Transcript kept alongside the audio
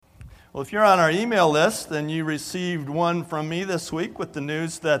Well, if you're on our email list, then you received one from me this week with the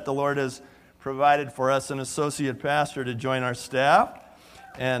news that the Lord has provided for us an associate pastor to join our staff.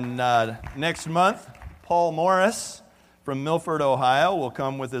 And next month, Paul Morris from Milford, Ohio, will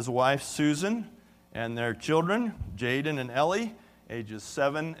come with his wife, Susan, and their children, Jaden and Ellie, ages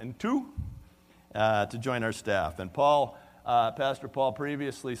 7 and 2, to join our staff. And Pastor Paul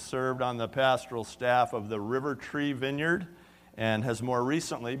previously served on the pastoral staff of the River Tree Vineyard and has more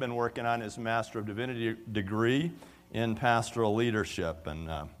recently been working on his Master of Divinity degree in pastoral leadership.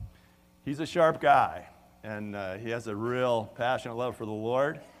 And he's a sharp guy, and he has a real passionate love for the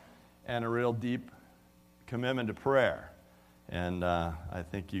Lord and a real deep commitment to prayer. And I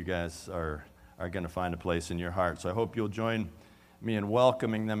think you guys are going to find a place in your heart. So I hope you'll join me in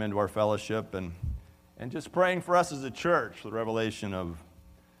welcoming them into our fellowship and just praying for us as a church, the revelation of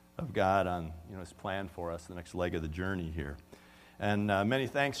God on His plan for us, the next leg of the journey here. And many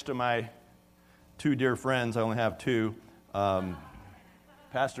thanks to my two dear friends. I only have two.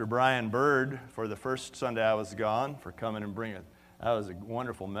 Pastor Brian Bird for the first Sunday I was gone, for coming and bringing it. That was a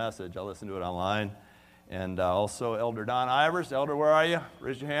wonderful message. I listened to it online. And also Elder Don Ivers. Elder, where are you?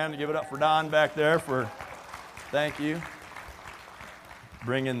 Raise your hand and give it up for Don back there thank you.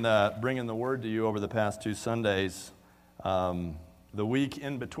 Bringing the word to you over the past 2 Sundays. The week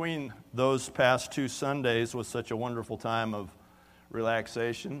in between those past 2 Sundays was such a wonderful time of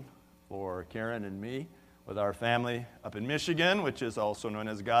relaxation for Karen and me with our family up in Michigan, which is also known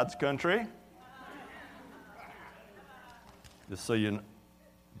as God's country. Just so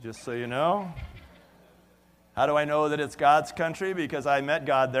you know. How do I know that it's God's country? Because I met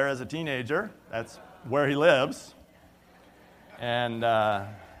God there as a teenager. That's where He lives. And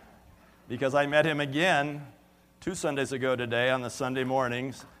because I met Him again 2 Sundays ago today on the Sunday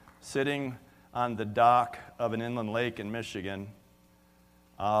mornings, sitting on the dock of an inland lake in Michigan,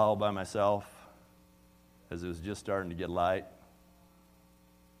 all by myself, as it was just starting to get light.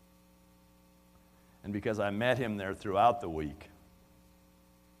 And because I met Him there throughout the week,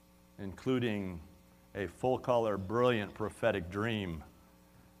 including a full-color, brilliant prophetic dream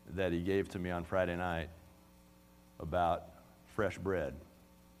that He gave to me on Friday night about fresh bread.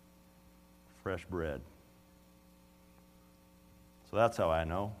 Fresh bread. So that's how I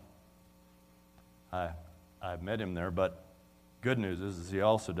know. I've met Him there, but good news is He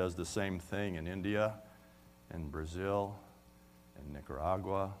also does the same thing in India and Brazil and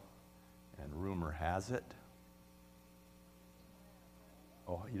Nicaragua, and rumor has it.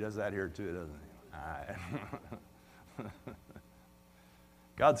 Oh, He does that here too, doesn't He?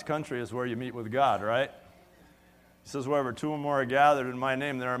 God's country is where you meet with God, right? He says, wherever 2 or more are gathered in my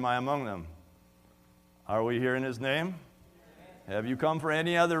name, there am I among them. Are we here in His name? Have you come for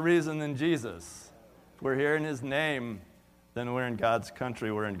any other reason than Jesus? If we're here in His name, then we're in God's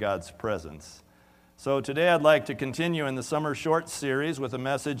country, we're in God's presence. So today I'd like to continue in the summer short series with a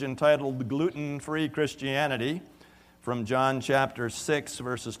message entitled Gluten-Free Christianity from John chapter 6,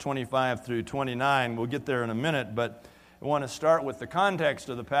 verses 25 through 29. We'll get there in a minute, but I want to start with the context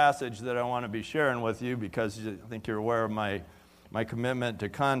of the passage that I want to be sharing with you because I think you're aware of my commitment to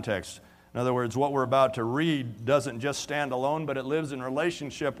context. In other words, what we're about to read doesn't just stand alone, but it lives in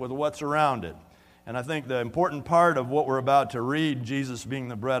relationship with what's around it. And I think the important part of what we're about to read, Jesus being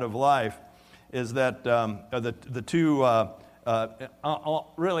the bread of life, is that the two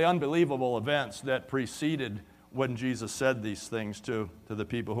really unbelievable events that preceded when Jesus said these things to the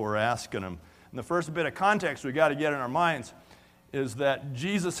people who were asking Him. And the first bit of context we got to get in our minds is that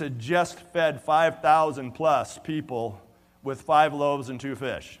Jesus had just fed 5,000 plus people with 5 loaves and 2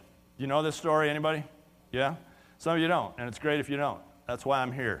 fish. You know this story, anybody? Yeah? Some of you don't, and it's great if you don't. That's why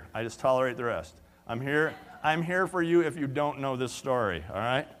I'm here. I just tolerate the rest. I'm here for you if you don't know this story, all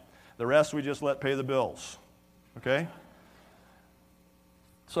right? The rest we just let pay the bills, okay?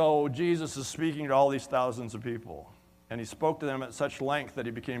 So Jesus is speaking to all these thousands of people, and He spoke to them at such length that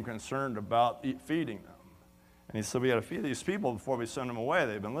He became concerned about feeding them. And He said, we got to feed these people before we send them away.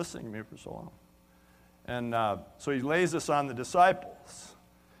 They've been listening to me for so long. And so He lays this on the disciples.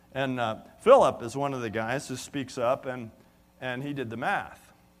 And Philip is one of the guys who speaks up, and he did the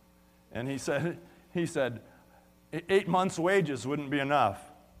math. And he said 8 months' wages wouldn't be enough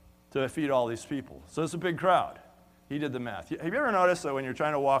to feed all these people. So it's a big crowd. He did the math. Have you ever noticed that when you're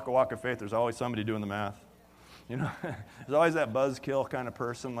trying to walk a walk of faith, there's always somebody doing the math? You know, there's always that buzzkill kind of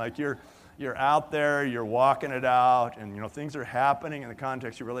person. Like you're out there, you're walking it out, and things are happening in the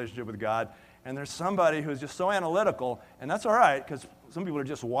context of your relationship with God. And there's somebody who's just so analytical, and that's all right because some people are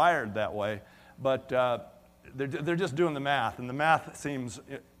just wired that way. But they're just doing the math, and the math seems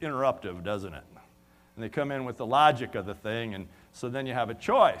interruptive, doesn't it? And they come in with the logic of the thing, and so then you have a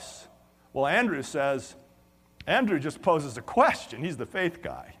choice. Well, Andrew just poses a question. He's the faith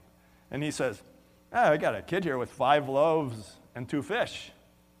guy. And he says, I got a kid here with 5 loaves and 2 fish.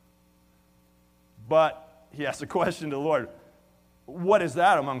 But he asks a question to the Lord, what is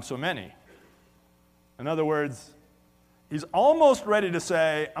that among so many? In other words, he's almost ready to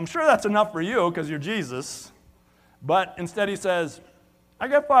say, I'm sure that's enough for you because you're Jesus. But instead he says, I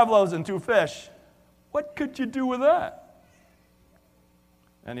got 5 loaves and 2 fish. What could you do with that?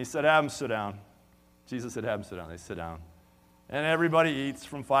 And he said, have them sit down. Jesus said, have them sit down. They sit down. And everybody eats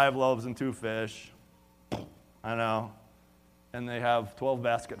from 5 loaves and 2 fish. I know. And they have 12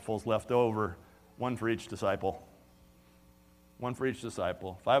 basketfuls left over, 1 for each disciple. 1 for each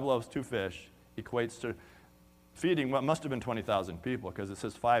disciple. 5 loaves, 2 fish equates to feeding what must have been 20,000 people, because it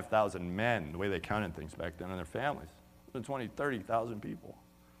says 5,000 men, the way they counted things back then, and their families. It was 20, 30,000 people.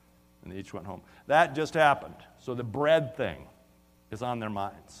 And they each went home. That just happened. So the bread thing is on their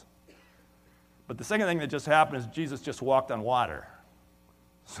minds. But the second thing that just happened is Jesus just walked on water.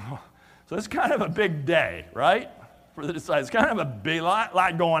 So it's kind of a big day, right? For the disciples. It's kind of a big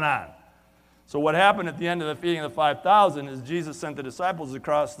lot going on. So what happened at the end of the feeding of the 5,000 is Jesus sent the disciples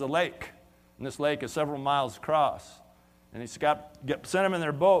across the lake. And this lake is several miles across. And he sent them in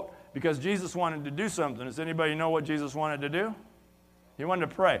their boat because Jesus wanted to do something. Does anybody know what Jesus wanted to do? He wanted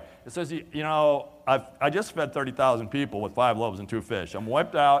to pray. It says, I just fed 30,000 people with 5 loaves and 2 fish. I'm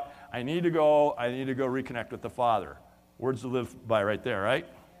wiped out. I need to go reconnect with the Father. Words to live by right there, right?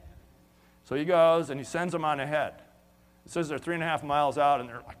 So he goes and he sends them on ahead. It says they're 3.5 miles out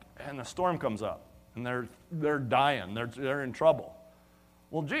and the storm comes up and they're dying. They're in trouble.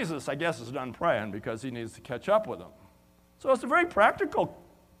 Well, Jesus, I guess, is done praying because he needs to catch up with them. So it's a very practical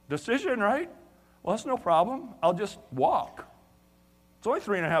decision, right? Well, that's no problem. I'll just walk. It's only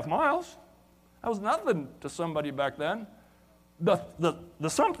 3.5 miles. That was nothing to somebody back then. The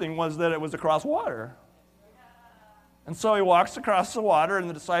something was that it was across water. And so he walks across the water, and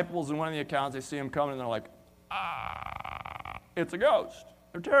the disciples, in one of the accounts, they see him coming, and they're like, it's a ghost.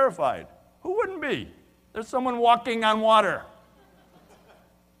 They're terrified. Who wouldn't be? There's someone walking on water.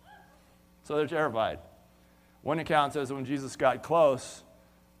 So they're terrified. One account says that when Jesus got close,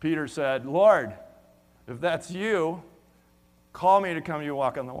 Peter said, Lord, if that's you, call me to come to you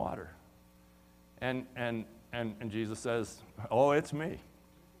walk on the water. And Jesus says, oh, it's me.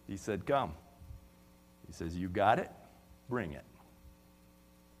 He said, come. He says, you got it? Bring it.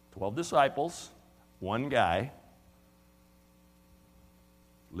 12 disciples, 1 guy,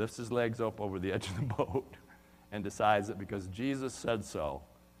 lifts his legs up over the edge of the boat and decides that because Jesus said so,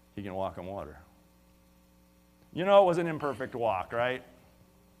 he can walk on water. You know, it was an imperfect walk, right?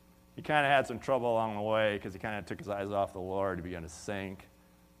 He kind of had some trouble along the way because he kind of took his eyes off the Lord. He began to sink,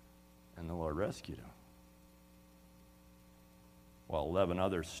 and the Lord rescued him. While 11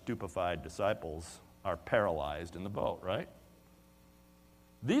 other stupefied disciples are paralyzed in the boat, right?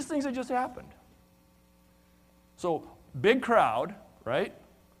 These things had just happened. So, big crowd, right?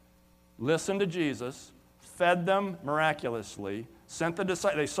 Listened to Jesus, fed them miraculously,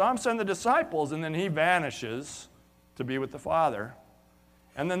 they saw him send the disciples, and then he vanishes to be with the Father.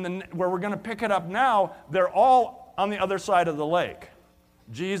 And then where we're going to pick it up now, they're all on the other side of the lake.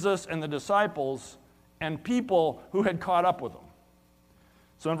 Jesus and the disciples and people who had caught up with them.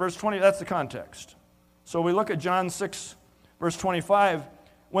 So in verse 20, that's the context. So we look at John 6, verse 25.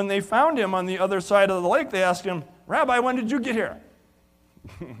 When they found him on the other side of the lake, they asked him, Rabbi, when did you get here?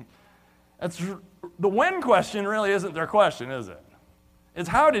 The when question really isn't their question, is it? It's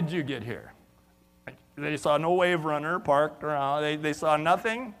how did you get here? They saw no wave runner parked around. They saw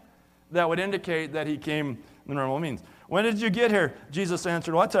nothing that would indicate that he came the normal means. When did you get here? Jesus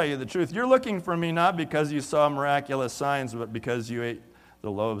answered, well, I'll tell you the truth. You're looking for me not because you saw miraculous signs, but because you ate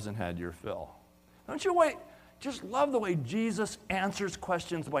the loaves and had your fill. Don't you just love the way Jesus answers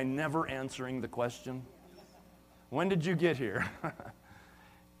questions by never answering the question? When did you get here?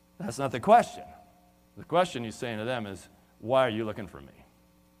 That's not the question. The question he's saying to them is, why are you looking for me?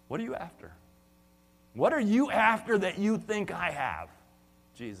 What are you after? What are you after that you think I have?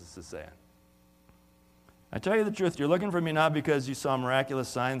 Jesus is saying. I tell you the truth, you're looking for me not because you saw miraculous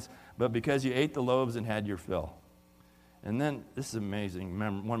signs, but because you ate the loaves and had your fill. And then, this is amazing,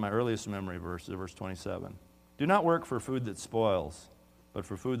 one of my earliest memory verses, verse 27. Do not work for food that spoils, but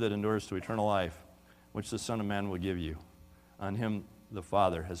for food that endures to eternal life, which the Son of Man will give you. On him the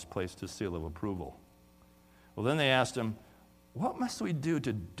Father has placed his seal of approval. Well, then they asked him, what must we do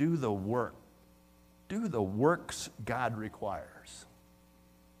to do the work? Do the works God requires.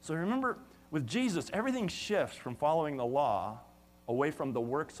 So remember, with Jesus, everything shifts from following the law away from the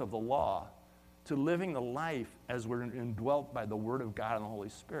works of the law to living the life as we're indwelt by the Word of God and the Holy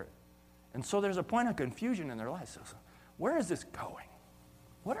Spirit. And so there's a point of confusion in their lives. So where is this going?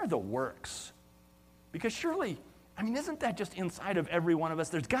 What are the works? Because surely, isn't that just inside of every one of us?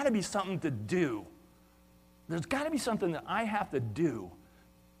 There's got to be something to do. There's got to be something that I have to do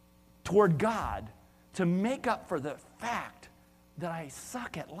toward God to make up for the fact that I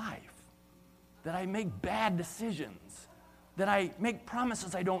suck at life, that I make bad decisions, that I make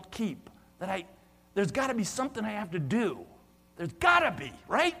promises I don't keep, there's got to be something I have to do. There's got to be,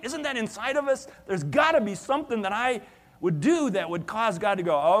 right? Isn't that inside of us? There's got to be something that I would do that would cause God to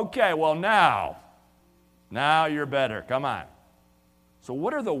go, okay, well now you're better. Come on. So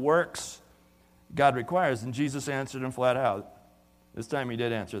what are the works God requires? And Jesus answered him flat out. This time he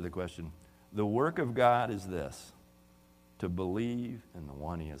did answer the question. The work of God is this, to believe in the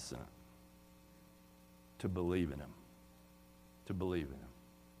one he has sent. To believe in him. To believe in him.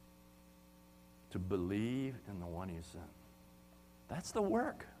 To believe in the one he has sent. That's the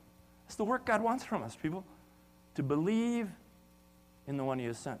work. That's the work God wants from us, people. To believe in the one he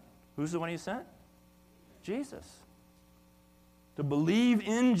has sent. Who's the one he sent? Jesus. To believe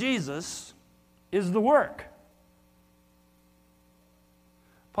in Jesus is the work.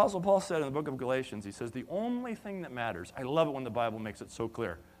 Apostle Paul said in the book of Galatians, he says, the only thing that matters, I love it when the Bible makes it so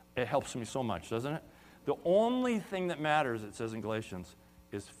clear. It helps me so much, doesn't it? The only thing that matters, it says in Galatians,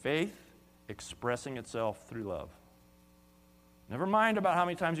 is faith expressing itself through love. Never mind about how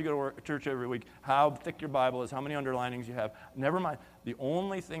many times you go to church every week, how thick your Bible is, how many underlinings you have. Never mind. The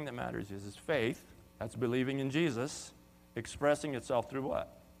only thing that matters is faith, that's believing in Jesus, expressing itself through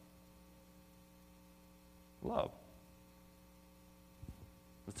what? Love.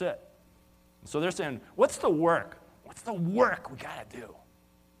 That's it. So they're saying, what's the work? What's the work we got to do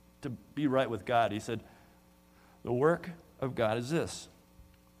to be right with God? He said, the work of God is this,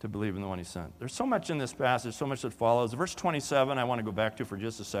 to believe in the one he sent. There's so much in this passage, so much that follows. Verse 27, I want to go back to for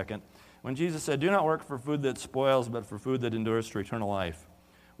just a second. When Jesus said, do not work for food that spoils, but for food that endures to eternal life,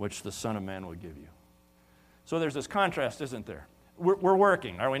 which the Son of Man will give you. So there's this contrast, isn't there? We're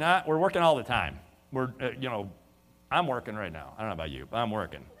working, are we not? We're working all the time. I'm working right now. I don't know about you, but I'm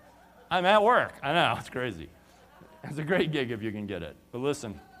working. I'm at work. I know, it's crazy. It's a great gig if you can get it. But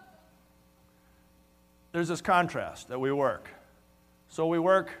listen, there's this contrast that we work. So we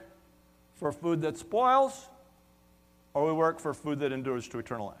work for food that spoils, or we work for food that endures to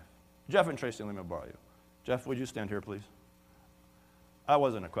eternal life. Jeff and Tracy, let me borrow you. Jeff, would you stand here, please? That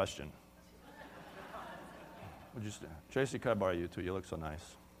wasn't a question. Would you stand? Tracy, could I borrow you too? You look so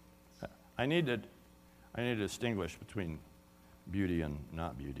nice. I need to distinguish between beauty and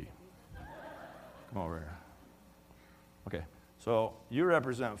not beauty. Come over here. Okay, so you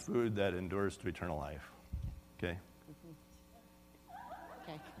represent food that endures to eternal life. Okay?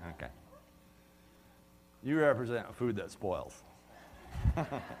 Okay. You represent food that spoils.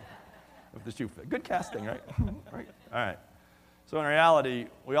 If the shoe fit. Good casting, right? Right? All right. So in reality,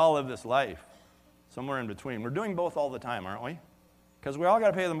 we all live this life somewhere in between. We're doing both all the time, aren't we? Because we all got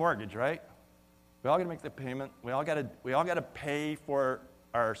to pay the mortgage, right? We all got to make the payment. We all got to pay for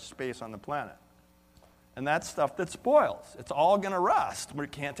our space on the planet. And that's stuff that spoils. It's all going to rust. We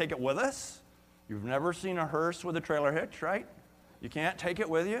can't take it with us. You've never seen a hearse with a trailer hitch, right? You can't take it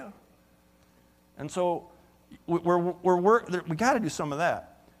with you. And so we got to do some of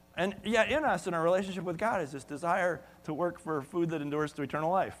that. And yet in us, in our relationship with God, is this desire to work for food that endures to eternal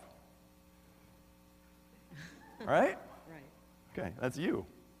life. Right? Right. Okay, that's you.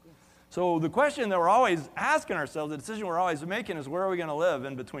 Yes. So the question that we're always asking ourselves, the decision we're always making is where are we going to live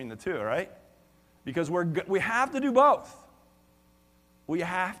in between the two, right? Because we have to do both. We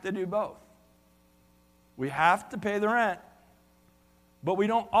have to do both. We have to pay the rent, but we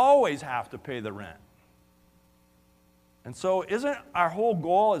don't always have to pay the rent. And so isn't our whole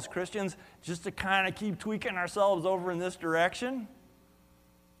goal as Christians just to kind of keep tweaking ourselves over in this direction?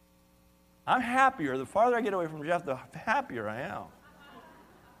 I'm happier. The farther I get away from Jeff, the happier I am.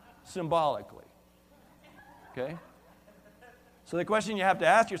 Symbolically. Okay? So the question you have to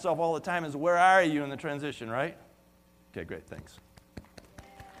ask yourself all the time is, where are you in the transition, right? Okay, great, thanks.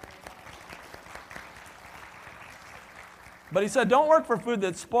 But he said, don't work for food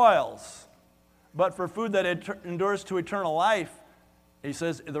that spoils, but for food that endures to eternal life. He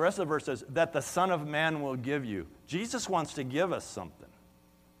says, the rest of the verse says, that the Son of Man will give you. Jesus wants to give us something.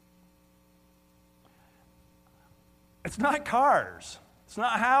 It's not cars. It's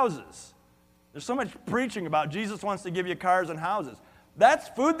not houses. There's so much preaching about Jesus wants to give you cars and houses. That's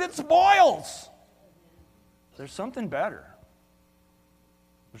food that spoils. There's something better.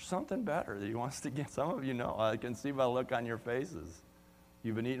 There's something better that he wants to give. Some of you know. I can see by the look on your faces.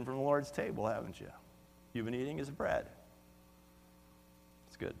 You've been eating from the Lord's table, haven't you? You've been eating his bread.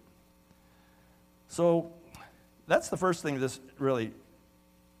 It's good. So that's the first thing this really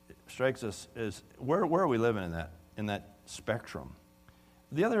strikes us is where are we living in that spectrum?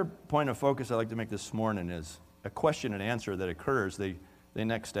 The other point of focus I'd like to make this morning is a question and answer that occurs. They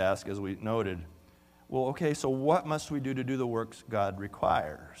next ask, as we noted, well, okay, so what must we do to do the works God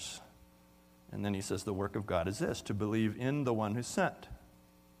requires? And then he says the work of God is this, to believe in the one who sent.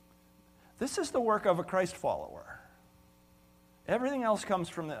 This is the work of a Christ follower. Everything else comes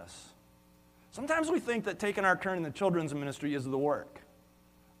from this. Sometimes we think that taking our turn in the children's ministry is the work.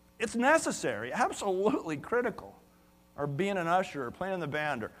 It's necessary, absolutely critical. Or being an usher, or playing in the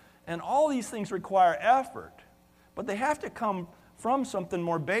band, and all these things require effort. But they have to come from something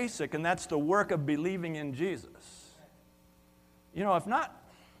more basic, and that's the work of believing in Jesus. You know, if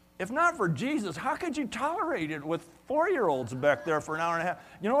not for Jesus, how could you tolerate it with 4-year-olds back there for an hour and a half?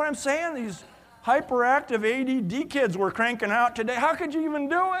 You know what I'm saying? These hyperactive ADD kids we're cranking out today, how could you even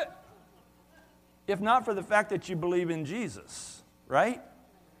do it? If not for the fact that you believe in Jesus, right?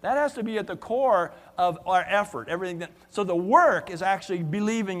 That has to be at the core of our effort. So the work is actually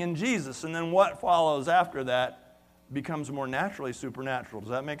believing in Jesus, and then what follows after that becomes more naturally supernatural. Does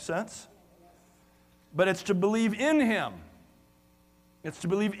that make sense? But it's to believe in Him. It's to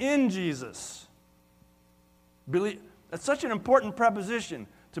believe in Jesus. That's such an important preposition,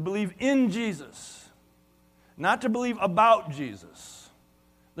 to believe in Jesus, not to believe about Jesus.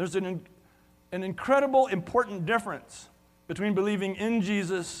 There's an incredible, important difference between believing in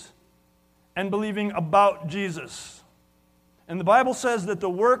Jesus and believing about Jesus. And the Bible says that the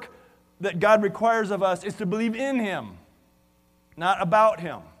work that God requires of us is to believe in Him, not about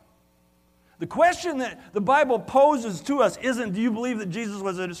Him. The question that the Bible poses to us isn't, do you believe that Jesus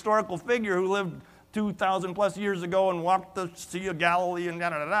was a historical figure who lived 2,000 plus years ago and walked the Sea of Galilee and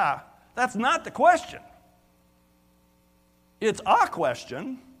da-da-da-da? That's not the question. It's a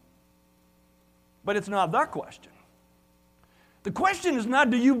question, but it's not the question. The question is not,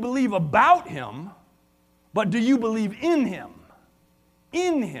 do you believe about Him, but do you believe in Him?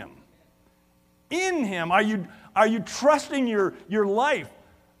 In Him. In Him. Are you trusting your life,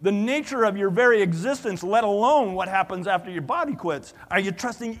 the nature of your very existence, let alone what happens after your body quits? Are you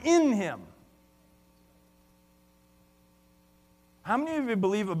trusting in Him? How many of you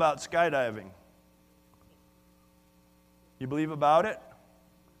believe about skydiving? You believe about it?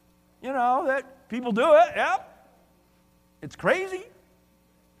 You know, that people do it, yeah. It's crazy.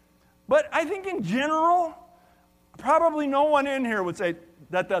 But I think in general, probably no one in here would say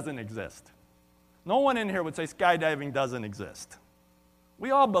that doesn't exist. No one in here would say skydiving doesn't exist. We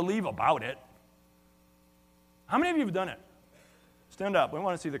all believe about it. How many of you have done it? Stand up. We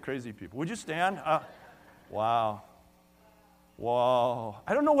want to see the crazy people. Would you stand? Wow. Whoa.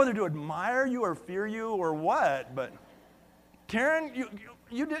 I don't know whether to admire you or fear you or what, but Karen,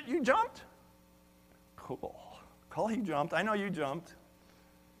 you jumped? Cool. Call he jumped. I know you jumped.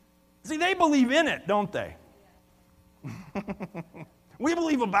 See, they believe in it, don't they? We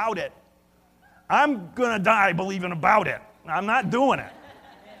believe about it. I'm going to die believing about it. I'm not doing it.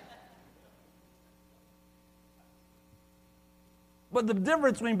 But the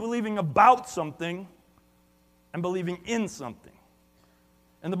difference between believing about something and believing in something.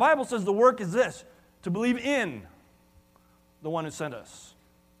 And the Bible says the work is this, to believe in the one who sent us.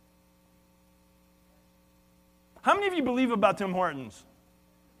 How many of you believe about Tim Hortons?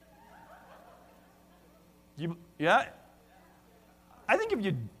 Yeah? I think if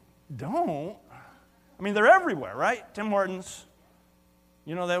you don't, I mean, they're everywhere, right? Tim Hortons.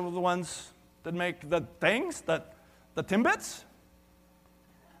 You know, they were the ones that make the things, the Timbits.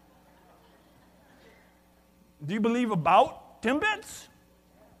 Do you believe about Timbits?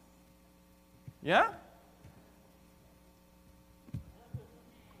 Yeah?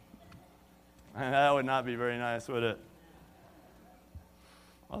 That would not be very nice, would it?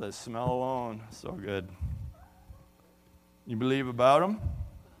 Oh, the smell alone, so good. You believe about them?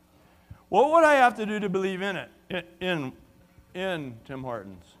 What would I have to do to believe in it? In Tim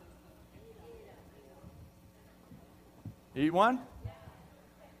Hortons? Eat one?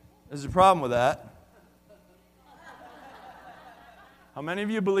 There's a problem with that. How many of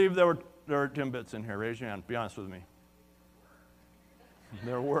you believe there were Timbits in here? Raise your hand. Be honest with me.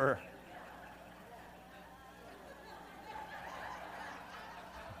 There were.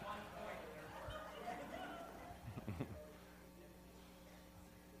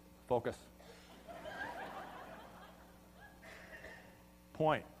 Focus.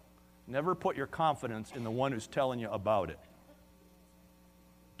 Point. Never put your confidence in the one who's telling you about it.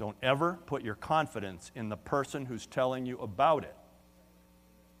 Don't ever put your confidence in the person who's telling you about it.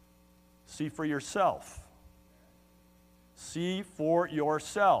 See for yourself. See for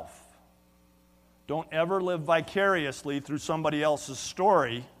yourself. Don't ever live vicariously through somebody else's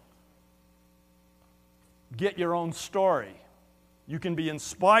story. Get your own story. You can be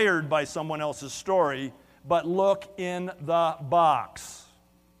inspired by someone else's story, but look in the box.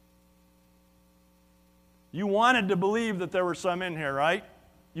 You wanted to believe that there were some in here, right?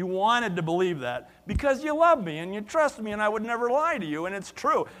 You wanted to believe that because you love me and you trust me and I would never lie to you, and it's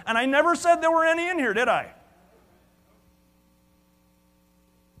true. And I never said there were any in here, did I?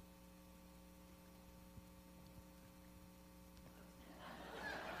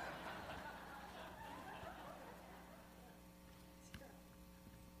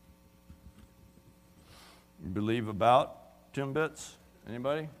 You believe about Timbits?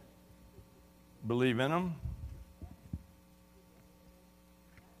 Anybody? Believe in them?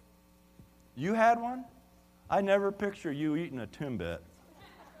 You had one? I never picture you eating a Timbit.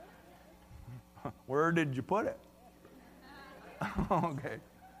 Where did you put it? Okay.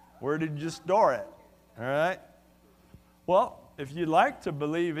 Where did you store it? All right. Well, if you'd like to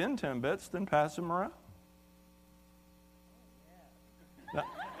believe in Timbits, then pass them around. Now,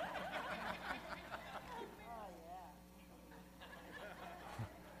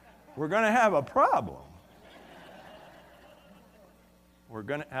 we're going to have a problem. We're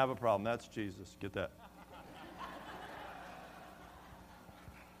going to have a problem. That's Jesus. Get that.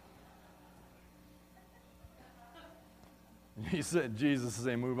 He said, Jesus is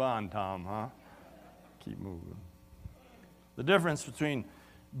saying, move on, Tom, huh? Keep moving. The difference between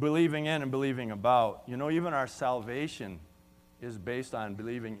believing in and believing about, even our salvation is based on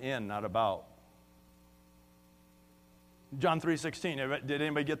believing in, not about. John 3:16, did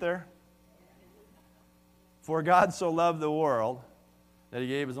anybody get there? For God so loved the world that he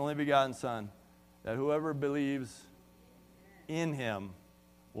gave his only begotten Son, that whoever believes in him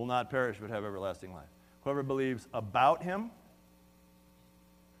will not perish but have everlasting life. Whoever believes about him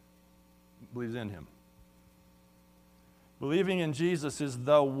believes in him. Believing in Jesus is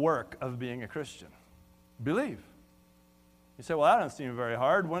the work of being a Christian. Believe. You say, well, that doesn't seem very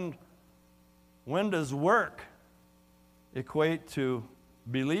hard. When does work equate to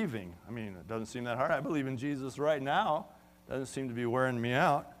believing? I mean, it doesn't seem that hard. I believe in Jesus right now. It doesn't seem to be wearing me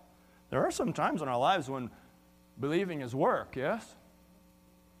out. There are some times in our lives when believing is work, yes?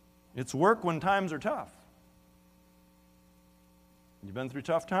 It's work when times are tough. You've been through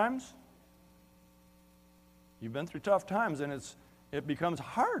tough times? You've been through tough times, and it becomes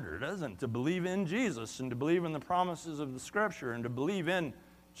harder, doesn't it, to believe in Jesus and to believe in the promises of the Scripture and to believe in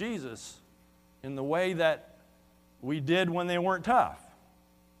Jesus in the way that we did when they weren't tough.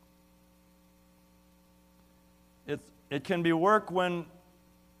 It can be work when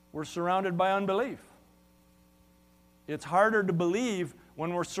we're surrounded by unbelief. It's harder to believe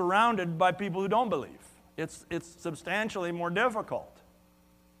when we're surrounded by people who don't believe. It's substantially more difficult.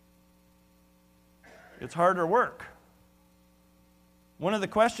 It's harder work. One of the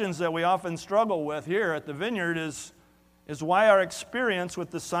questions that we often struggle with here at the Vineyard is why our experience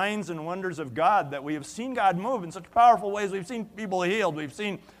with the signs and wonders of God, that we have seen God move in such powerful ways. We've seen people healed. We've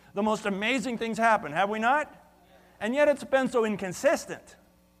seen the most amazing things happen, have we not? And yet it's been so inconsistent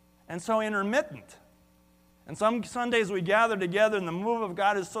and so intermittent. And some Sundays we gather together and the move of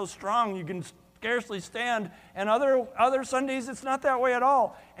God is so strong you can scarcely stand. And other Sundays it's not that way at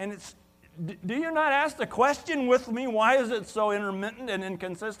all. And do you not ask the question with me, why is it so intermittent and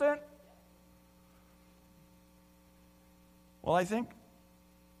inconsistent? Well, I think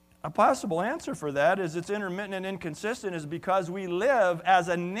a possible answer for that is it's intermittent and inconsistent is because we live as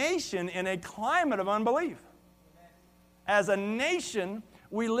a nation in a climate of unbelief. As a nation,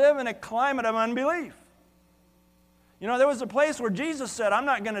 we live in a climate of unbelief. There was a place where Jesus said, I'm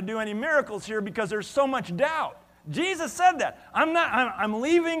not going to do any miracles here because there's so much doubt. Jesus said that. I'm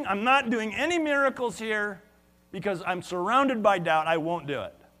leaving. I'm not doing any miracles here because I'm surrounded by doubt. I won't do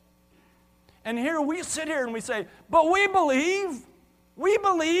it. And here we sit here and we say, but we believe. We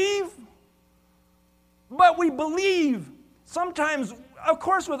believe. But we believe. Sometimes, of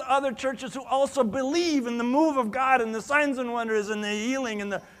course, with other churches who also believe in the move of God and the signs and wonders and the healing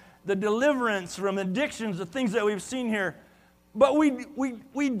and the deliverance from addictions, the things that we've seen here. But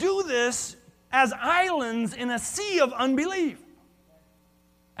we do this as islands in a sea of unbelief.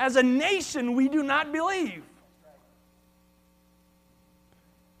 As a nation, we do not believe.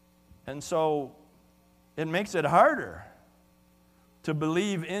 And so it makes it harder to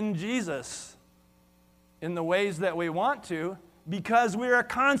believe in Jesus in the ways that we want to because we are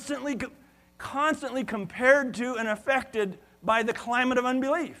constantly compared to and affected by the climate of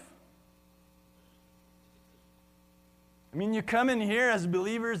unbelief. I mean, you come in here as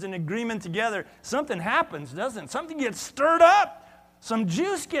believers in agreement together, something happens, doesn't it? Something gets stirred up. Some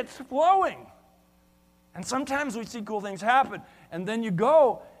juice gets flowing. And sometimes we see cool things happen, and then you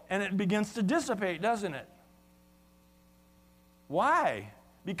go, and it begins to dissipate, doesn't it? Why?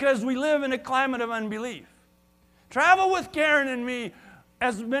 Because we live in a climate of unbelief. Travel with Karen and me,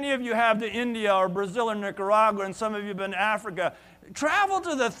 as many of you have, to India or Brazil or Nicaragua, and some of you have been to Africa. Travel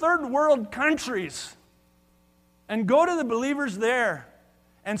to the third world countries and go to the believers there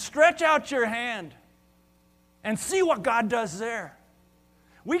and stretch out your hand and see what God does there.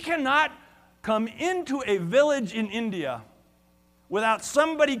 We cannot come into a village in India without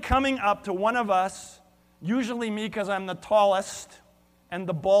somebody coming up to one of us, usually me because I'm the tallest and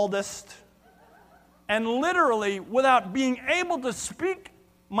the baldest, and literally, without being able to speak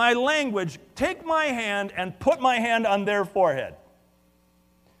my language, take my hand and put my hand on their forehead.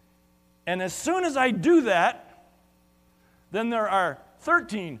 And as soon as I do that, then there are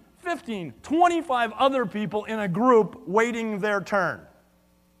 13, 15, 25 other people in a group waiting their turn.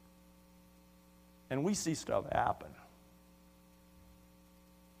 And we see stuff happen.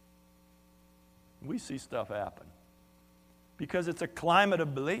 We see stuff happen. Because it's a climate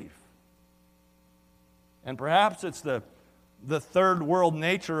of belief. And perhaps it's the third world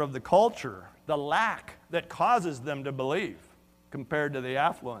nature of the culture, the lack that causes them to believe compared to the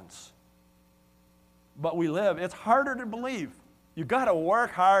affluence. But we live, it's harder to believe. You've got to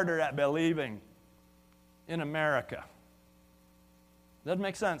work harder at believing in America. Doesn't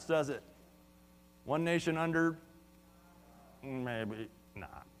make sense, does it? One nation under? Maybe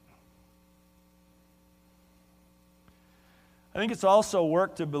not. I think it's also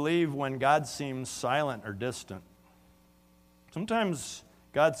work to believe when God seems silent or distant. Sometimes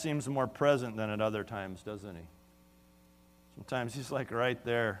God seems more present than at other times, doesn't he? Sometimes he's like right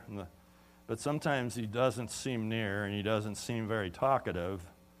there. But sometimes he doesn't seem near and he doesn't seem very talkative.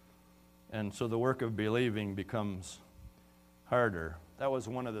 And so the work of believing becomes harder. That was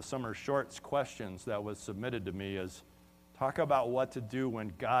one of the summer shorts questions that was submitted to me, is talk about what to do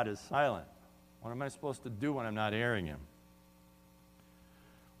when God is silent. What am I supposed to do when I'm not hearing him?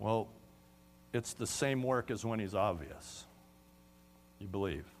 Well, it's the same work as when he's obvious. You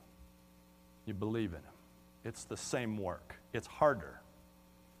believe. You believe in him. It's the same work. It's harder,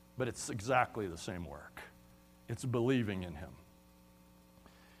 but it's exactly the same work. It's believing in him.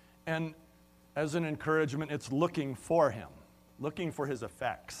 And as an encouragement, it's looking for him. Looking for his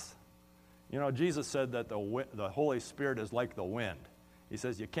effects. You know, Jesus said that the Holy Spirit is like the wind. He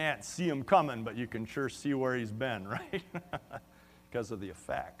says you can't see him coming, but you can sure see where he's been, right? Because of the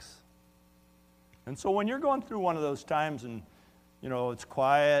effects. And so when you're going through one of those times and, you know, it's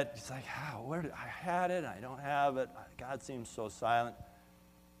quiet, it's like, where did I had it? I don't have it. God seems so silent.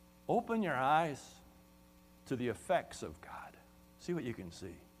 Open your eyes to the effects of God. See what you can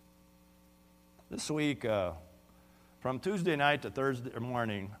see. This week, from Tuesday night to Thursday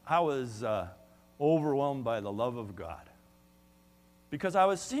morning, I was overwhelmed by the love of God. Because I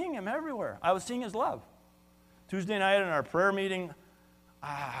was seeing him everywhere. I was seeing his love. Tuesday night in our prayer meeting,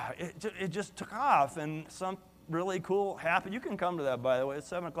 it just took off, and some really cool happened. You can come to that, by the way. It's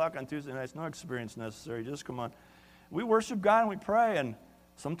 7 o'clock on Tuesday nights. No experience necessary. Just come on. We worship God and we pray, and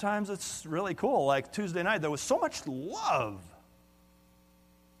sometimes it's really cool. Like Tuesday night, there was so much love.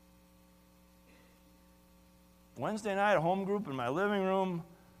 Wednesday night, a home group in my living room,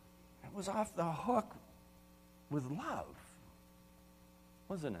 it was off the hook with love,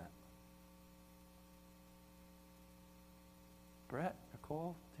 wasn't it? Brett,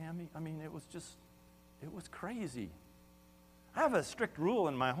 Nicole, Tammy, I mean, it was crazy. I have a strict rule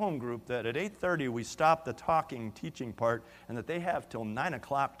in my home group that at 8:30 we stop the talking, teaching part, and that they have till 9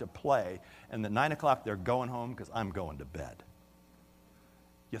 o'clock to play, and at 9 o'clock they're going home because I'm going to bed.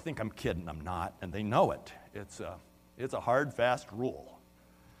 You think I'm kidding, I'm not, and they know it. It's a hard, fast rule.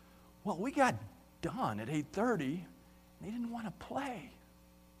 Well, we got done at 8:30, and they didn't want to play.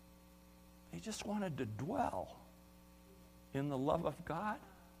 They just wanted to dwell in the love of God,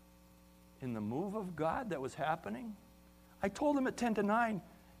 in the move of God that was happening. I told them at 10 to 9,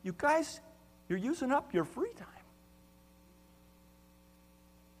 you guys, you're using up your free time.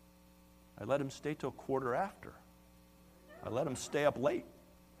 I let them stay till 1:15. I let them stay up late.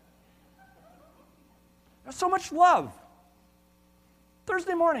 There's so much love.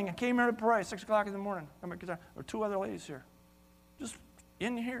 Thursday morning, I came here to pray, 6 o'clock in the morning. There were 2 other ladies here. Just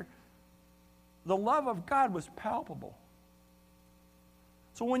in here. The love of God was palpable.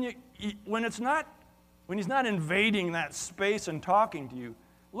 So when he's not invading that space and talking to you,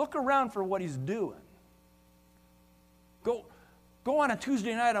 look around for what he's doing. Go on a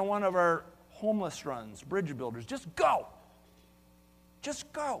Tuesday night on one of our homeless runs, bridge builders. Just go.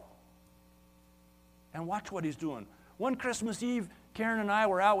 Just go. And watch what he's doing. One Christmas Eve, Karen and I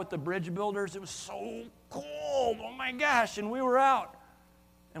were out with the bridge builders. It was so cold. Oh, my gosh. And we were out.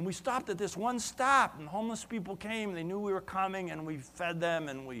 And we stopped at this one stop, and homeless people came. They knew we were coming, and we fed them,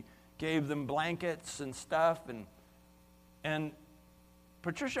 and we gave them blankets and stuff. And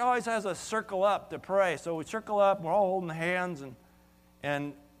Patricia always has us circle up to pray. So we circle up, we're all holding hands,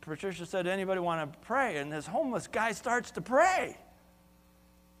 and Patricia said, anybody want to pray? And this homeless guy starts to pray.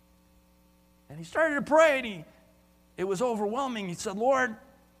 And he started to pray, and it was overwhelming. He said, Lord,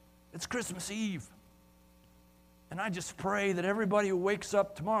 it's Christmas Eve. And I just pray that everybody who wakes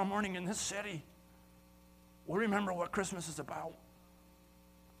up tomorrow morning in this city will remember what Christmas is about.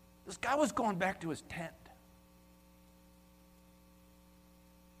 This guy was going back to his tent.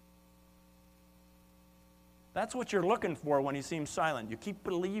 That's what you're looking for when he seems silent. You keep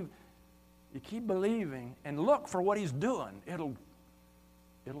believing, and look for what he's doing.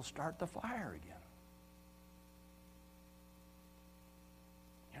 It'll start the fire again.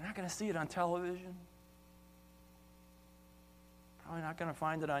 You're not going to see it on television. Probably not going to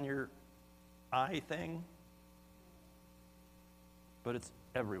find it on your eye thing. But it's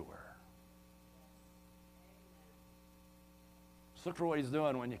everywhere. Just look for what he's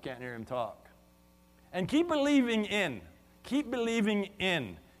doing when you can't hear him talk. And keep believing in. Keep believing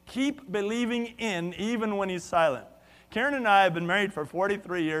in. Keep believing in even when he's silent. Karen and I have been married for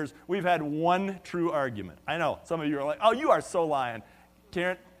 43 years. We've had one true argument. I know, some of you are like, oh, you are so lying.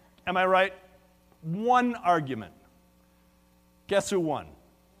 Karen, am I right? One argument. Guess who won?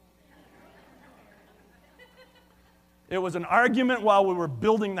 It was an argument while we were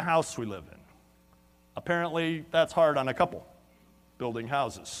building the house we live in. Apparently, that's hard on a couple, building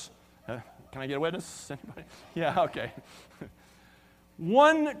houses. Can I get a witness? Anybody? Yeah, okay.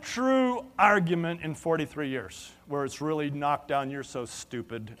 One true argument in 43 years where it's really knocked down "you're so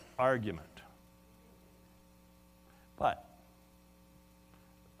stupid" argument. But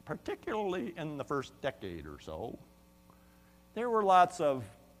particularly in the first decade or so, there were lots of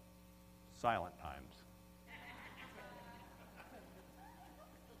silent times.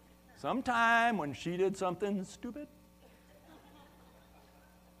 Sometime when she did something stupid.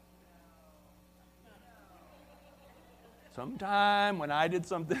 Sometime when I did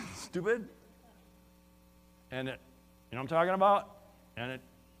something stupid. And you know what I'm talking about? And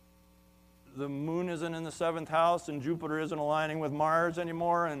the moon isn't in the 7th house and Jupiter isn't aligning with Mars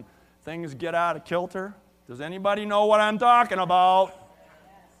anymore and things get out of kilter. Does anybody know what I'm talking about?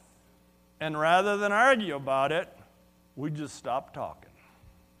 And rather than argue about it, we just stop talking.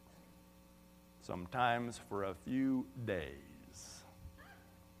 Sometimes for a few days.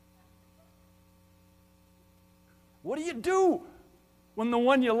 What do you do when the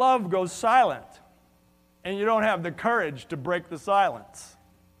one you love goes silent and you don't have the courage to break the silence?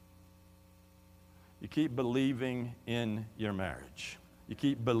 You keep believing in your marriage. You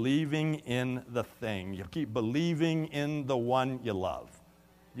keep believing in the thing. You keep believing in the one you love.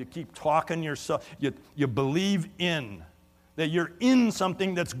 You keep talking yourself. You believe in that you're in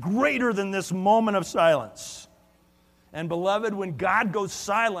something that's greater than this moment of silence. And beloved, when God goes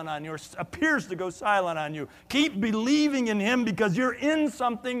silent on you, or appears to go silent on you, keep believing in him because you're in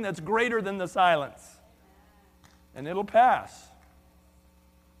something that's greater than the silence. And it'll pass.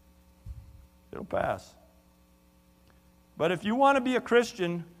 It'll pass. But if you want to be a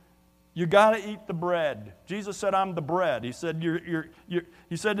Christian, you got to eat the bread. Jesus said, I'm the bread. He said,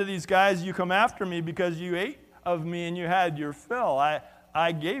 he said to these guys, you come after me because you ate of me and you had your fill.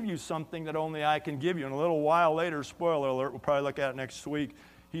 I gave you something that only I can give you. And a little while later, spoiler alert, we'll probably look at it next week,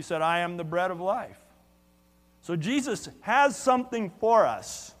 he said, I am the bread of life. So Jesus has something for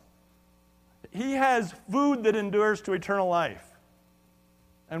us. He has food that endures to eternal life.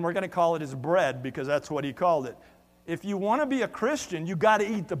 And we're going to call it his bread because that's what he called it. If you want to be a Christian, you got to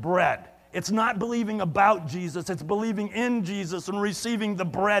eat the bread. It's not believing about Jesus, it's believing in Jesus and receiving the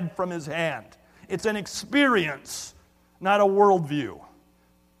bread from his hand. It's an experience, not a worldview.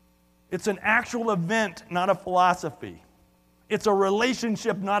 It's an actual event, not a philosophy. It's a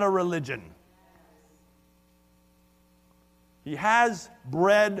relationship, not a religion. He has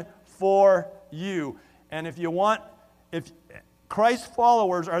bread for you. And if Christ's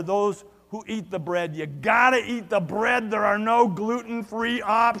followers are those who eat the bread, you got to eat the bread. There are no gluten-free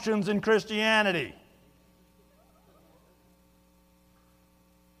options in Christianity.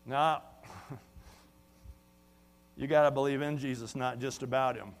 No. You got to believe in Jesus, not just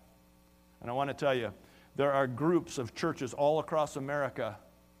about him. And I want to tell you, there are groups of churches all across America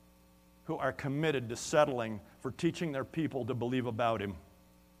who are committed to settling for teaching their people to believe about him.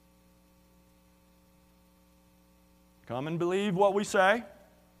 Come and believe what we say.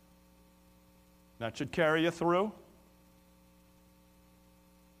 That should carry you through.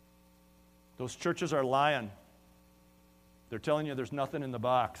 Those churches are lying. They're telling you there's nothing in the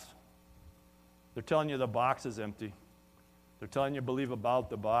box. They're telling you the box is empty. They're telling you believe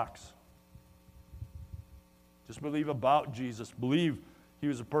about the box. Just believe about Jesus. Believe he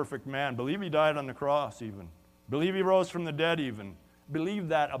was a perfect man. Believe he died on the cross even. Believe he rose from the dead even. Believe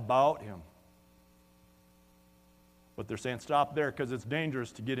that about him. But they're saying stop there because it's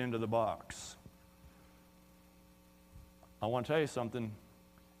dangerous to get into the box. I want to tell you something.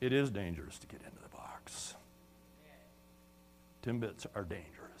 It is dangerous to get into the box. Timbits are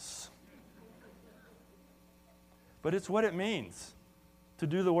dangerous. But it's what it means to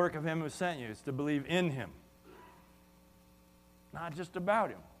do the work of him who sent you. It's to believe in him. Not just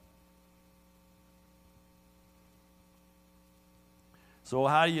about him. So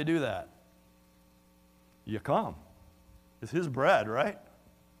how do you do that? You come. It's his bread, right?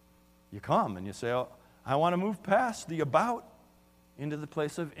 You come and you say, oh, I want to move past the about into the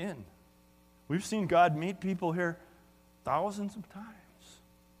place of in. We've seen God meet people here thousands of times.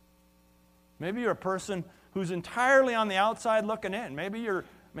 Maybe you're a person who's entirely on the outside looking in. Maybe you're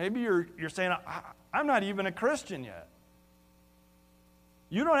saying, I'm not even a Christian yet.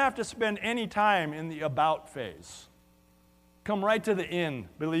 You don't have to spend any time in the about phase. Come right to the in,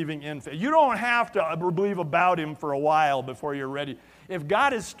 believing in phase. You don't have to believe about him for a while before you're ready. If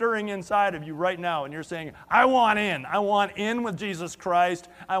God is stirring inside of you right now and you're saying, I want in with Jesus Christ,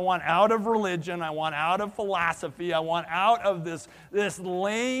 I want out of religion, I want out of philosophy, I want out of this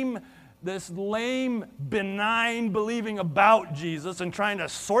lame, benign believing about Jesus and trying to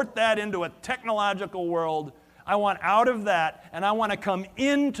sort that into a technological world. I want out of that, and I want to come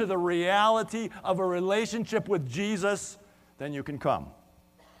into the reality of a relationship with Jesus. Then you can come,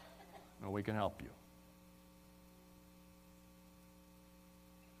 and we can help you.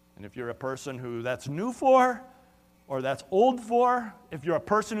 And if you're a person who that's new for, or that's old for, if you're a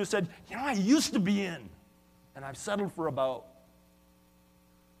person who said, I used to be in, and I've settled for about,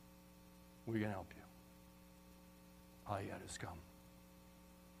 we can help you. All you got to do is come.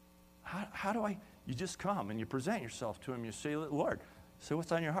 How do I? You just come and you present yourself to him. You say, Lord, say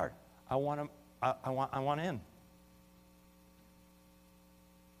what's on your heart. I want in.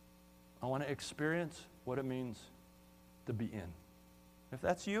 I want to experience what it means to be in. If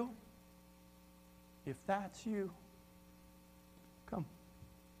that's you, come.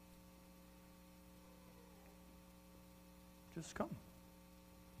 Just come.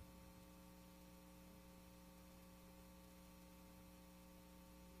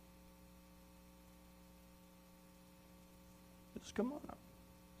 Just come on up.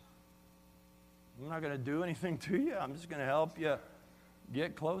 I'm not going to do anything to you. I'm just going to help you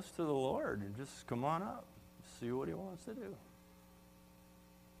get close to the Lord and just come on up. See what he wants to do.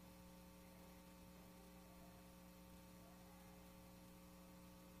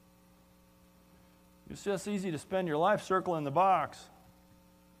 It's just easy to spend your life circling the box.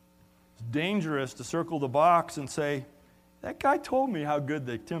 It's dangerous to circle the box and say, that guy told me how good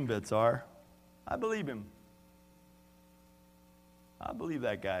the Timbits are. I believe him. I believe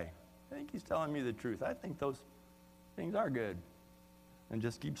that guy. I think he's telling me the truth. I think those things are good. And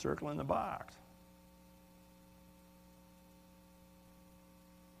just keep circling the box.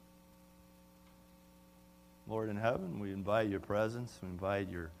 Lord in heaven, we invite your presence. We invite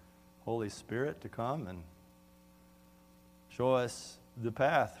your Holy Spirit to come and show us the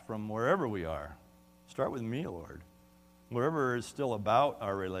path from wherever we are. Start with me, Lord. Wherever is still about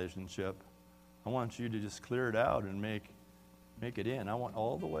our relationship, I want you to just clear it out and make it in. I want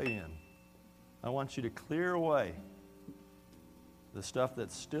all the way in. I want you to clear away the stuff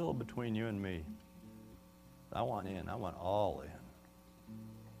that's still between you and me. I want in. I want all in.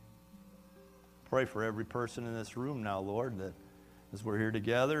 Pray for every person in this room now, Lord, that as we're here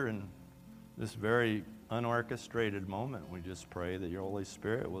together in this very unorchestrated moment, we just pray that your Holy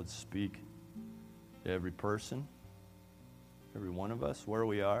Spirit would speak to every person, every one of us, where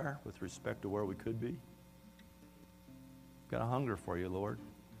we are with respect to where we could be. Got a hunger for you, Lord.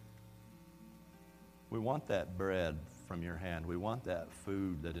 We want that bread from your hand. We want that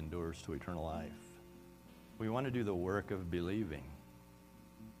food that endures to eternal life. We want to do the work of believing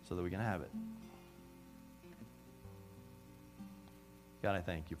so that we can have it. God, I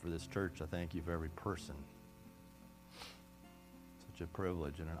thank you for this church. I thank you for every person. Such a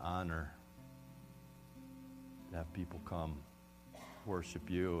privilege and an honor to have people come worship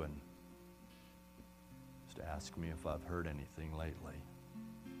you and just ask me if I've heard anything lately.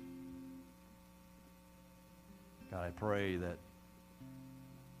 God, I pray that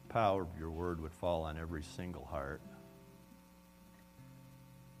the power of your word would fall on every single heart,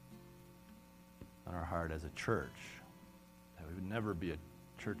 on our heart as a church, that we would never be a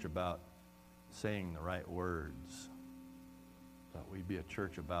church about saying the right words, but we be a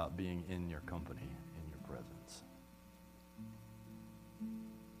church about being in your company, in your presence.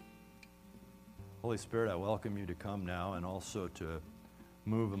 Holy Spirit, I welcome you to come now and also to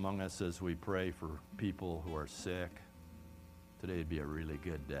move among us as we pray for people who are sick. Today would be a really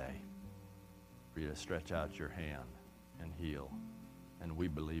good day for you to stretch out your hand and heal. And we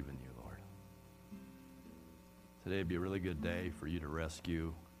believe in you, Lord. Today would be a really good day for you to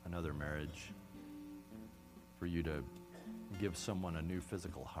rescue another marriage, for you to give someone a new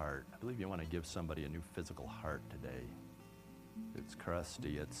physical heart. I believe you want to give somebody a new physical heart today. It's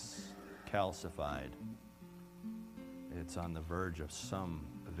crusty, it's calcified, it's on the verge of some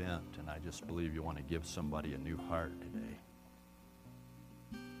event, and I just believe you want to give somebody a new heart today.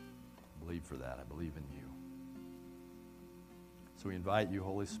 I believe for that. I believe in you. So we invite you,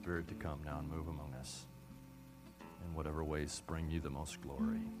 Holy Spirit, to come now and move among us in whatever ways bring you the most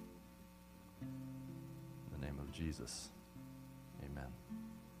glory. In the name of Jesus, amen.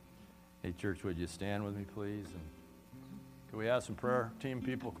 Hey, church, would you stand with me, please? And can we have some prayer team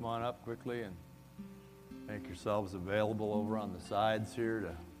people come on up quickly and make yourselves available over on the sides here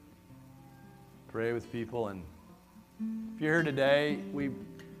to pray with people. And if you're here today, we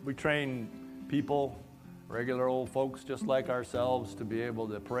train people, regular old folks just like ourselves, to be able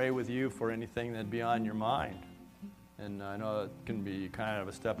to pray with you for anything that'd be on your mind. And I know it can be kind of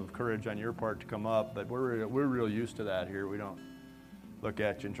a step of courage on your part to come up, but we're real used to that here. We don't look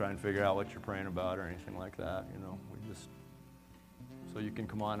at you and try and figure out what you're praying about or anything like that. You know, we just, so you can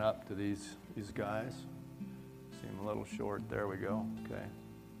come on up to these guys. Seem a little short. There we go. Okay.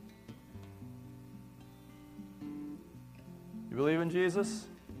 You believe in Jesus?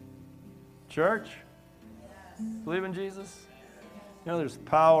 Church? Believe in Jesus? You know, there's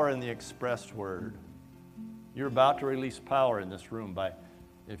power in the expressed word. You're about to release power in this room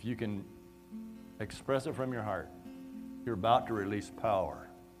if you can express it from your heart. You're about to release power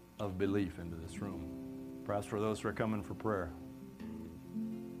of belief into this room. Perhaps for those who are coming for prayer.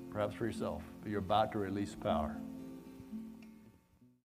 Perhaps for yourself. But you're about to release power.